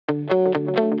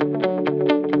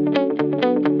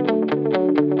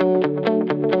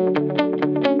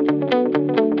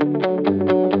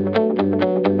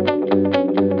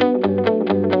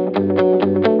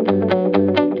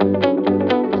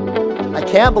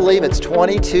can't believe it's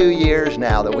 22 years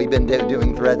now that we've been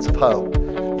doing Threads of Hope.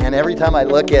 And every time I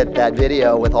look at that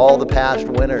video with all the past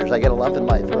winners, I get a lump in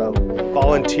my throat.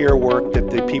 Volunteer work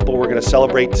that the people we're going to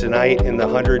celebrate tonight and the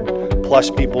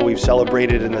 100+ people we've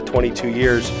celebrated in the 22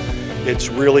 years, it's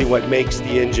really what makes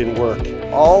the engine work.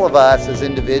 All of us as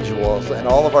individuals and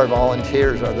all of our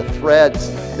volunteers are the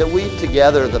threads that weave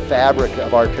together the fabric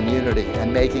of our community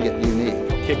and making it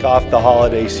unique. Kick off the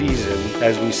holiday season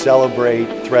as we celebrate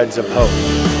Threads of Hope.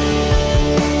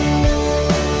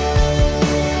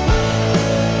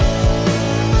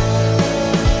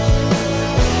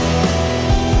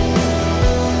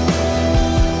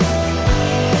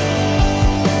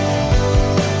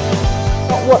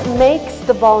 What makes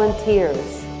the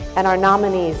volunteers and our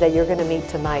nominees that you're going to meet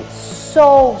tonight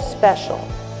so special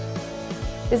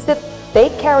is that they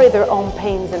carry their own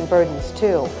pains and burdens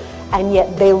too, and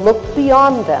yet they look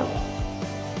beyond them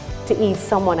to ease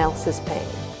someone else's pain.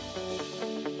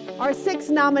 Our 6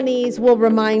 nominees will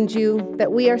remind you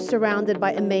that we are surrounded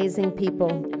by amazing people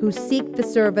who seek the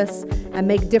service and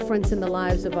make difference in the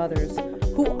lives of others,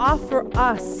 who offer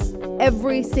us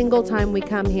every single time we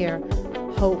come here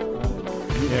hope.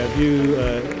 Yeah, if you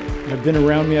have been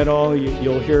around me at all,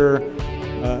 you'll hear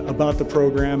about the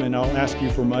program, and I'll ask you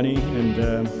for money.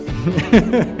 And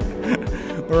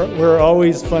we're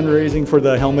always fundraising for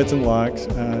the helmets and locks,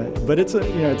 but it's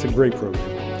a great program.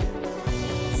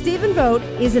 Stephen Vogt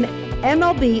is an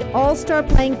MLB All-Star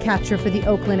playing catcher for the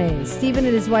Oakland A's. Stephen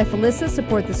and his wife Alyssa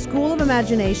support the School of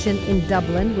Imagination in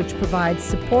Dublin, which provides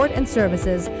support and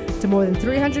services to more than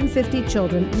 350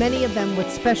 children, many of them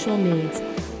with special needs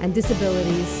and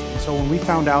disabilities. So when we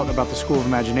found out about the School of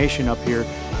Imagination up here,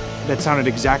 that sounded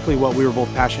exactly what we were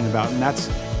both passionate about, and that's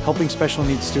helping special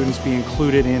needs students be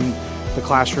included in the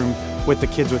classroom with the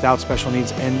kids without special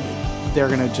needs, and they're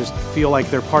going to just feel like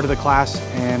they're part of the class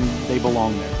and they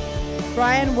belong there.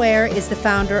 Brian Ware is the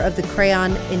founder of the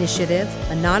Crayon Initiative,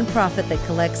 a nonprofit that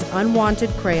collects unwanted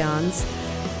crayons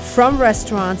from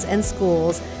restaurants and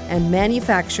schools and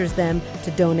manufactures them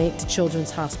to donate to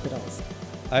children's hospitals.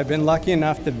 I've been lucky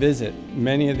enough to visit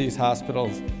many of these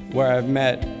hospitals where I've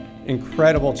met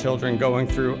incredible children going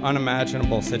through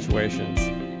unimaginable situations.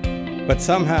 But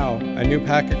somehow, a new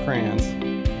pack of crayons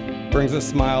brings a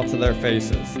smile to their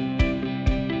faces.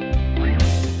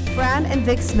 Fran and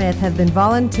Vic Smith have been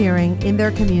volunteering in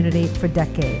their community for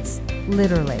decades,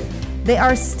 literally. They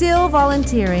are still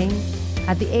volunteering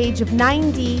at the age of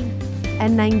 90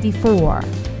 and 94.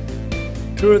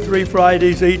 2 or 3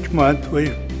 Fridays each month,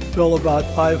 we fill about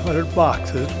 500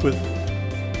 boxes with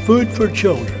food for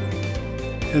children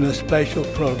in a special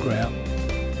program.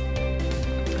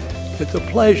 It's a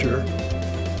pleasure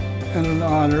and an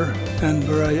honor and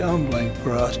very humbling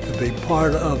for us to be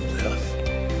part of this.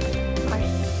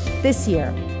 This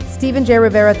year, Stephen J.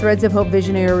 Rivera Threads of Hope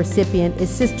Visionary recipient is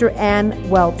Sister Ann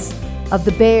Welts of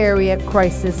the Bay Area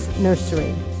Crisis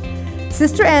Nursery.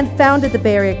 Sister Ann founded the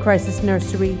Bay Area Crisis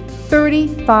Nursery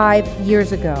 35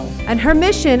 years ago, and her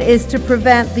mission is to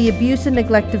prevent the abuse and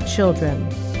neglect of children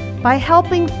by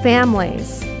helping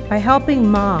families, by helping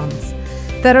moms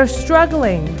that are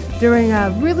struggling during a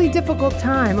really difficult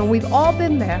time, and we've all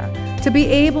been there, to be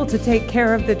able to take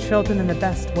care of the children in the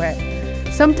best way.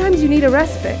 Sometimes you need a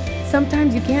respite,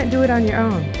 sometimes you can't do it on your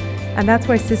own, and that's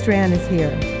why Sister Ann is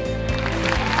here.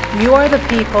 You are the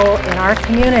people in our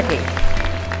community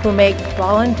who make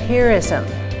volunteerism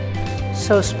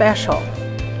so special,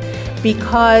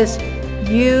 because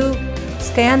you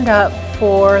stand up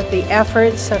for the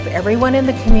efforts of everyone in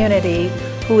the community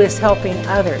who is helping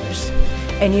others,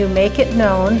 and you make it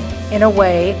known in a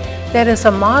way that is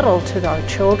a model to our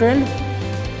children,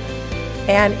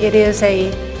 and it is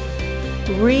a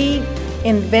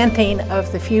reinventing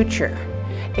of the future,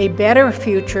 a better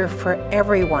future for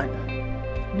everyone.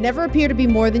 Never appear to be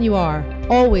more than you are,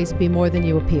 always be more than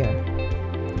you appear.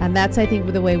 And that's, I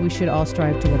think, the way we should all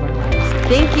strive to live our lives.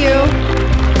 Thank you.